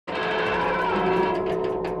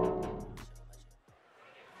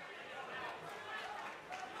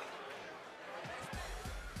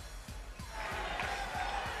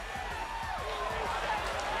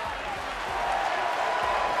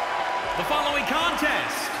The following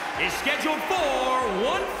contest is scheduled for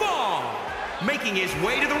one fall. Making his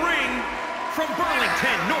way to the ring from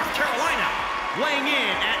Burlington, North Carolina, weighing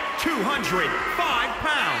in at 205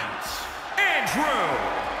 pounds, Andrew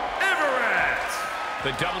Everett.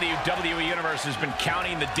 The WWE Universe has been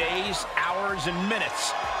counting the days, hours, and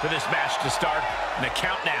minutes for this match to start, and the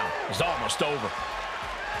countdown is almost over.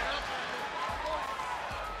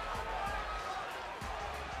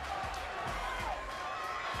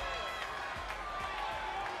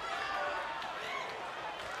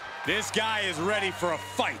 This guy is ready for a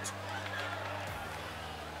fight.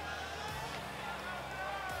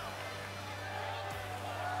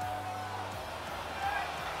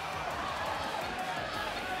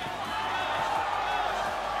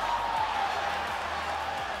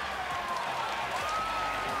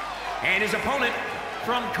 And his opponent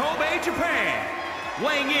from Kobe, Japan,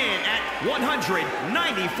 weighing in at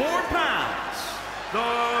 194 pounds,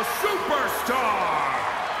 the Superstar.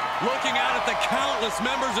 Looking out at the countless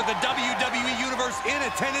members of the WWE Universe in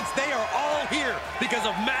attendance, they are all here because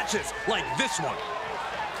of matches like this one.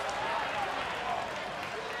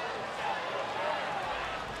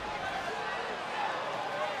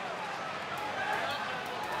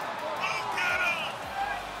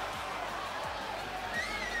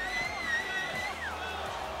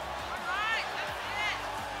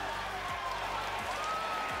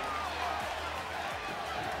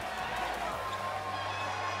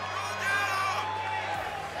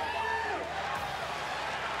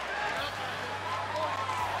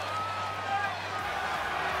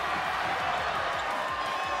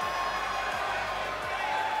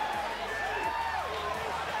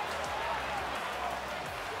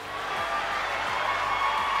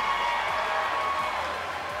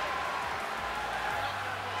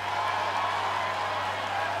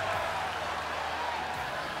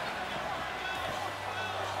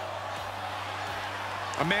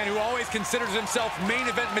 A man who always considers himself main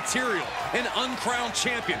event material, an uncrowned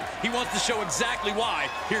champion. He wants to show exactly why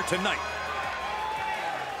here tonight.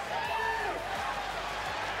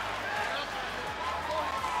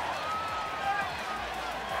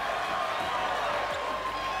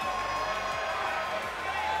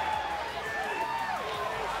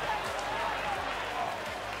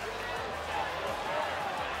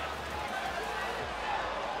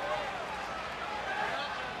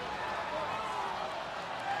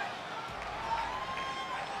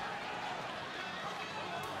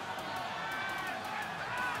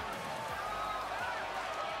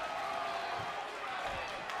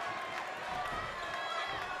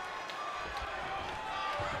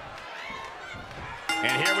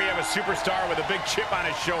 And here we have a superstar with a big chip on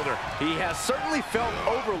his shoulder. He has certainly felt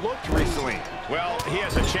overlooked recently. Well, he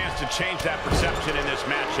has a chance to change that perception in this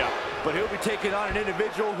matchup. But he'll be taking on an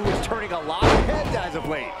individual who is turning a lot of heads as of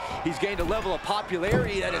late. He's gained a level of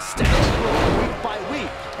popularity that is steadily growing week by week,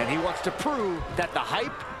 and he wants to prove that the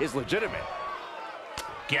hype is legitimate.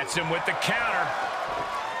 Gets him with the counter.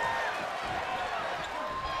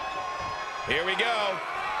 Here we go.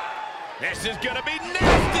 This is gonna be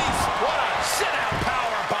nasty. What a sit-out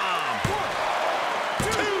power bomb.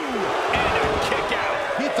 1, 2, and a kick out.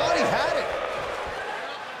 He thought he had it.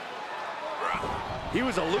 He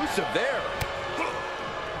was elusive there.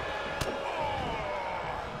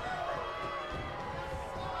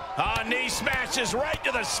 Knee smashes right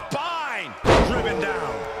to the spine. Driven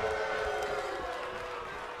down.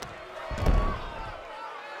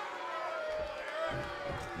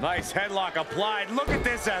 Nice headlock applied. Look at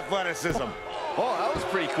this athleticism. Oh, that was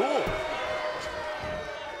pretty cool.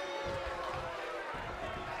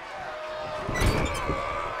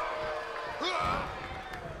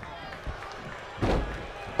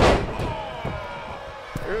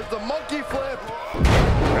 Here's the monkey flip.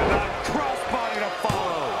 And a crossbody to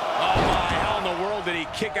follow. Oh, my, how in the world did he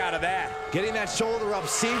kick out of that? Getting that shoulder up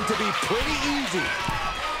seemed to be pretty easy.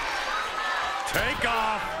 Take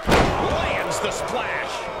off. Lands the splash.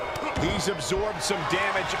 He's absorbed some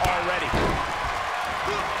damage already.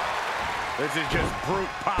 This is just brute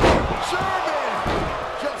power. Sherman!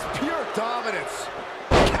 Just pure dominance.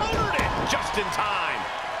 Countered it just in time.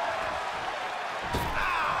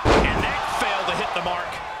 And that failed to hit the mark.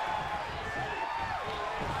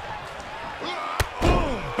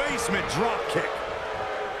 Boom! Basement drop kick.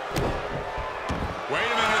 Wait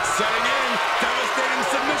a minute, setting in. Devastating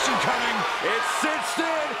submission coming. It's cinched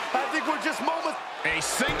in. I think we're just moments. A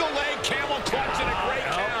single leg camel clutch and a great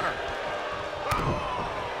counter.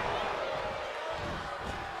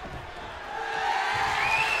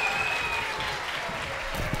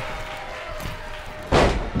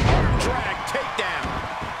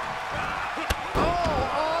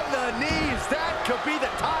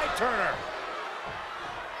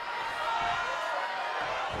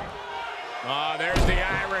 Oh, there's the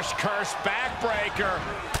Irish curse backbreaker.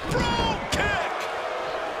 Throw kick.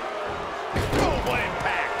 Oh, what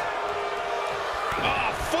impact.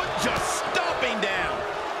 Oh, foot just stomping down.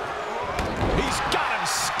 He's got him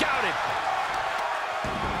scouted.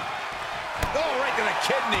 Oh, right to the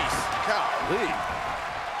kidneys. Golly.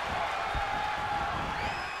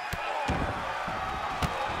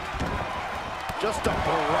 Just a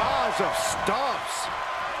barrage of stomps.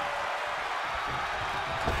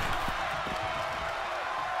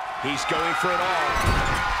 He's going for it all.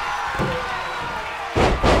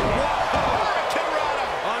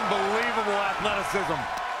 Unbelievable athleticism.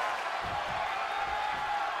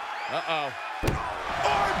 Uh-oh.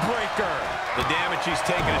 Arm breaker. The damage he's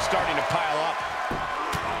taken is starting to pile up.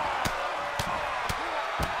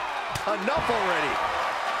 Enough already.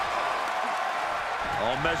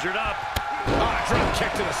 All measured up. Oh, drop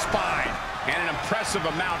kick to the spine. And an impressive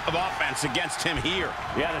amount of offense against him here.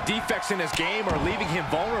 Yeah, the defects in his game are leaving him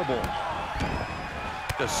vulnerable.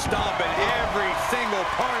 To stomp at every single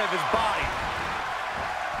part of his body.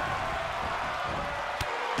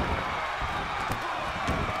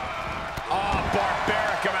 Oh,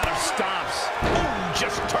 barbaric amount of stomps. Ooh,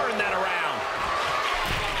 just turn that around.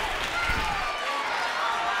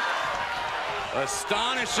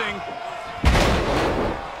 Astonishing.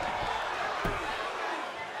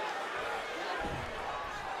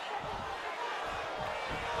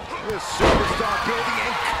 This superstar building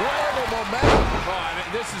incredible momentum. Oh, I mean,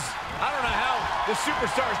 I don't know how the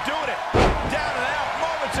superstar's doing it. Down and out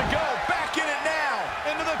moments ago. Back in it now.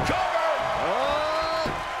 Into the cover. One,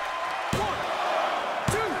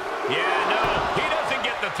 two. Yeah, no, he doesn't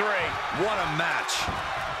get the three. What a match.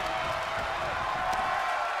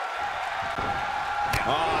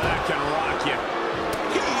 Oh, that can rock you.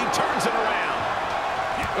 He turns it around.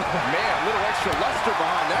 Man, a little extra luster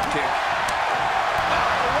behind that kick.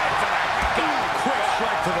 Quick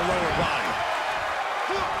strike to the lower body.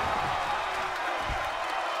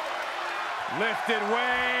 Lifted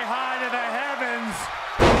way high to the heavens.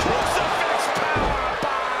 Crucifix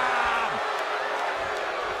powerbomb.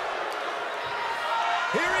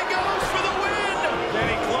 Here he goes for the win. Then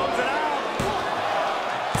he closes it out.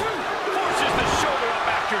 Forces the shoulder up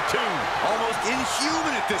after two. Almost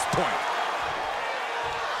inhuman at this point.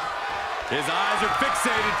 His eyes are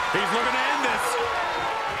fixated. He's looking to end this.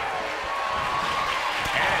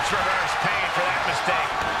 And it's reverse pain for that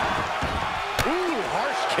mistake. Ooh,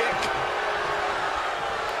 harsh kick.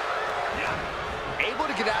 Able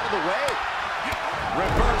to get out of the way.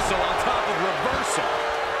 Reversal on top of reversal.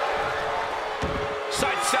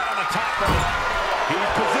 Sights set on the top rope. He's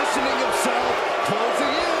positioning himself,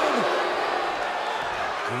 closing in.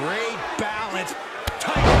 Great balance.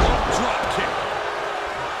 Tight rope drop kick.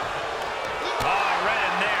 Oh, right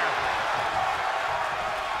in there.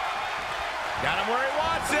 Got him where he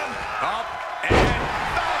wants him. Up and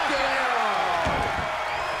Falcon arrow.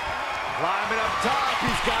 Climbing up top,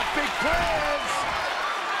 he's got big plans.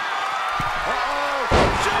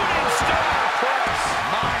 Shooting star press.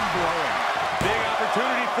 mind-blowing. Big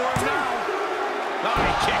opportunity for him now. Oh,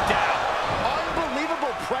 he kicked out.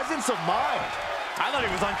 Unbelievable presence of mind. I thought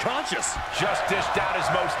he was unconscious. Just dished out his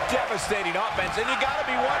most devastating offense, and you got to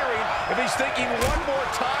be wondering if he's thinking one more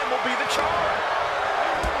time will be the charm.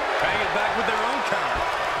 Bang it back with their own counter.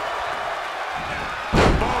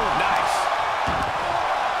 Boom, nice.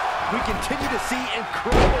 We continue to see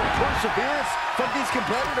incredible perseverance from these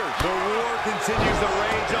competitors. The war continues to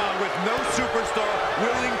rage on with no superstar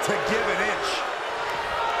willing to give an inch.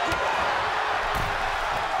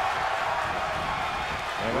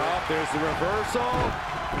 And off, there's the reversal.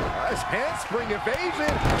 Nice handspring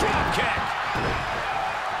evasion. Drop kick.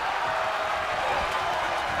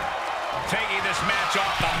 Taking this match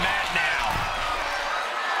off the mat now.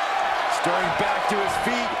 Stirring back to his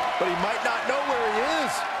feet, but he might not know where he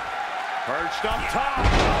is. Perched up top.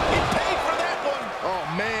 He paid for that one. Oh,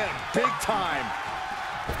 man, big time.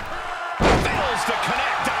 Fails to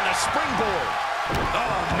connect on the springboard.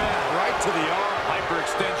 Oh, man, right to the arm.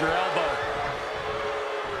 Hyperextend your elbow.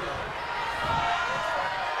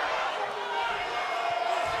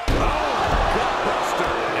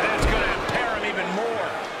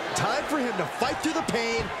 To fight through the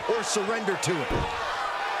pain or surrender to it. Oh,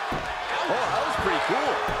 that was pretty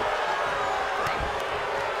cool.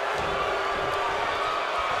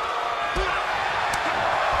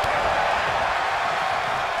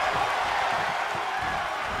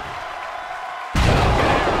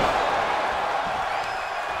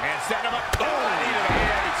 And set him up. Oh, knee to the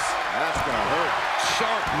face. That's gonna hurt.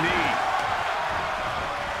 Sharp knee.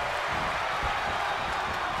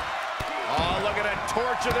 Oh, look at that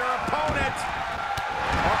torture their opponent.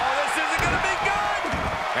 Oh, this isn't gonna be good.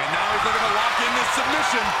 And now he's looking to lock in this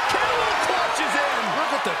submission. Carol clutches in.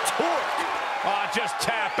 Look at the torque. Oh, just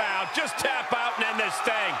tap out and end this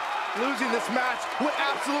thing. Losing this match would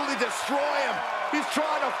absolutely destroy him. He's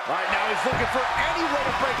trying to... Right now he's looking for any way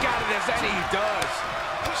to break out of this, and he does.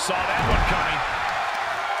 Saw that one coming.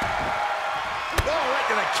 Oh, right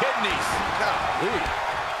to the kidneys. Golly.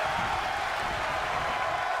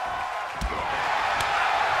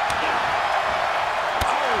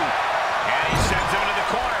 Oh, and he sends him into the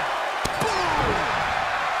corner. Boom!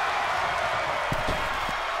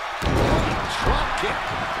 Drop kick.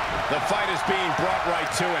 The fight is being brought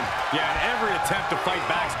right to him. Yeah, and every attempt to fight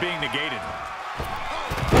back's being negated.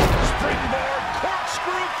 Springboard,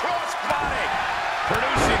 corkscrew, crossbody.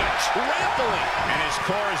 Producing a trampling. And his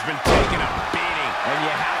core has been taking a beating. And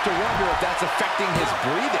you have to wonder if that's affecting his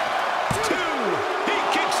breathing. 2. He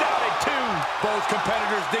kicks out at 2. Both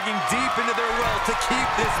competitors digging deep into their well to keep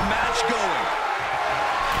this match going.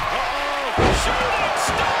 Uh-oh. Shooting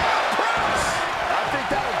star press. I think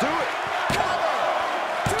that'll do it. Cover.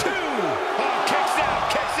 2. Oh, kicks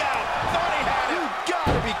out. Thought he had it. You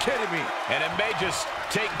gotta be kidding me. And it may just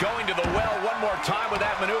take going to the well one more time with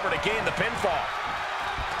that maneuver to gain the pinfall.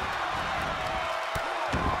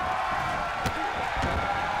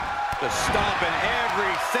 The stomp in every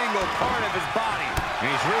single part of his body. And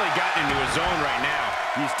he's really gotten into his zone right now.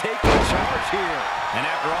 He's taking charge here. And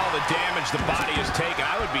after all the damage the body has taken,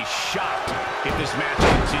 I would be shocked if this match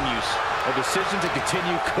continues. A decision to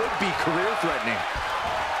continue could be career-threatening.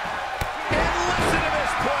 And listen to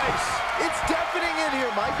this place. It's deafening in here,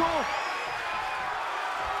 Michael.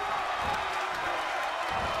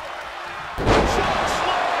 Choke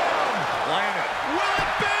slam. Landed. Will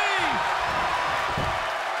it be?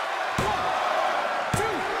 1, 2,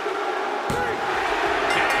 3.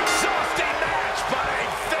 An exhausting match, but a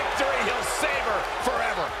victory he'll savor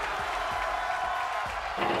forever.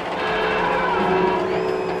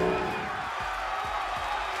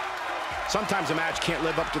 Sometimes a match can't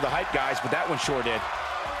live up to the hype, guys, but that one sure did.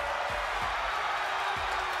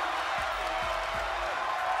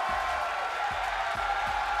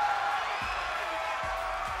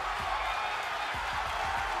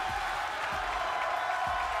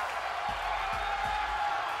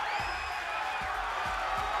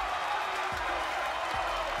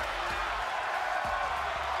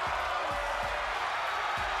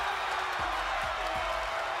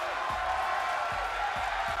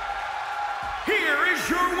 Here is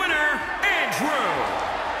your winner,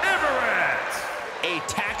 Everett. A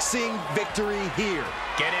taxing victory here.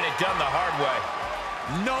 Getting it done the hard way.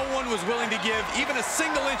 No one was willing to give even a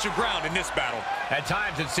single inch of ground in this battle. At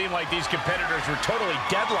times, it seemed like these competitors were totally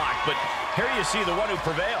deadlocked, but here you see the one who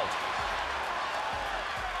prevailed.